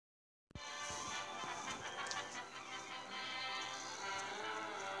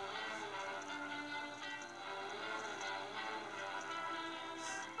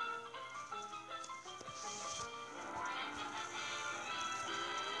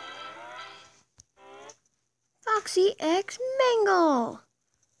Foxy X Mangle.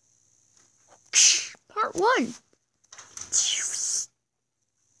 Part 1.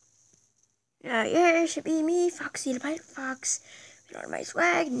 Yeah, it should be me, Foxy the Pirate Fox. With all my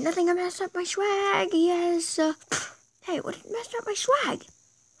swag, nothing can mess up my swag. Yes. Hey, what messed up my swag?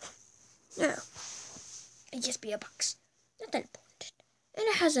 No. It just be a box. Not that important. And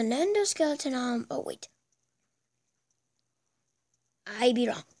it has an endoskeleton arm. Oh, wait. I be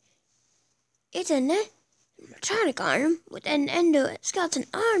wrong. It's an electronic arm with an endoskeleton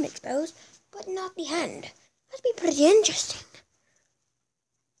arm exposed, but not the hand. That'd be pretty interesting.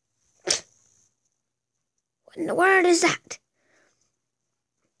 What in the world is that?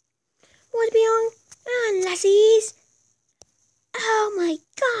 What's going on, lassies? Oh my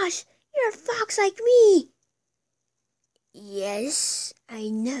gosh, you're a fox like me. Yes, I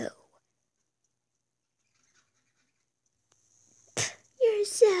know. You're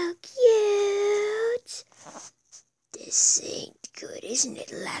so cute. This ain't good, isn't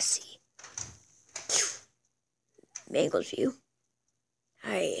it, lassie? Mangle's view.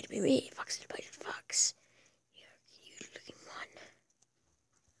 Hi, it'd be me, Foxy the Pirate Fox. You're a cute looking one.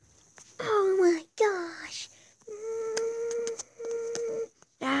 Oh my gosh.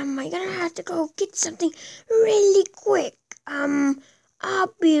 I'm gonna have to go get something really quick.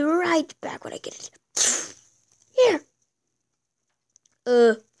 I'll be right back when I get it. Here.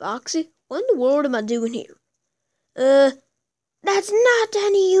 Foxy, what in the world am I doing here? That's not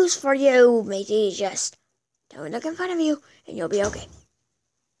any use for you, matey. Just don't look in front of you, and you'll be okay.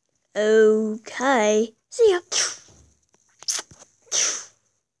 Okay. See ya.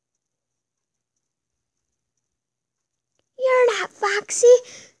 You're not Foxy.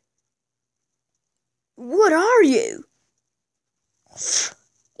 What are you?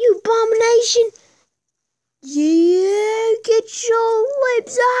 You abomination. Yeah, get your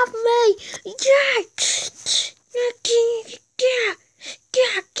lips off me. Yeah.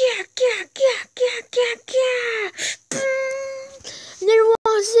 Never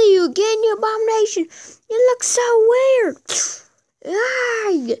want to see you again, you abomination. You look so weird.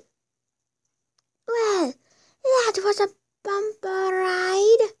 Arrgh. Well, that was a bumper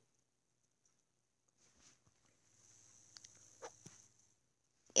ride.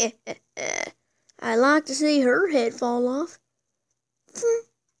 I'd like to see her head fall off.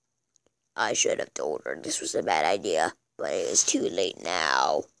 I should have told her this was a bad idea, but it is too late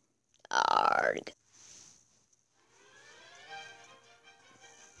now. Arrgh.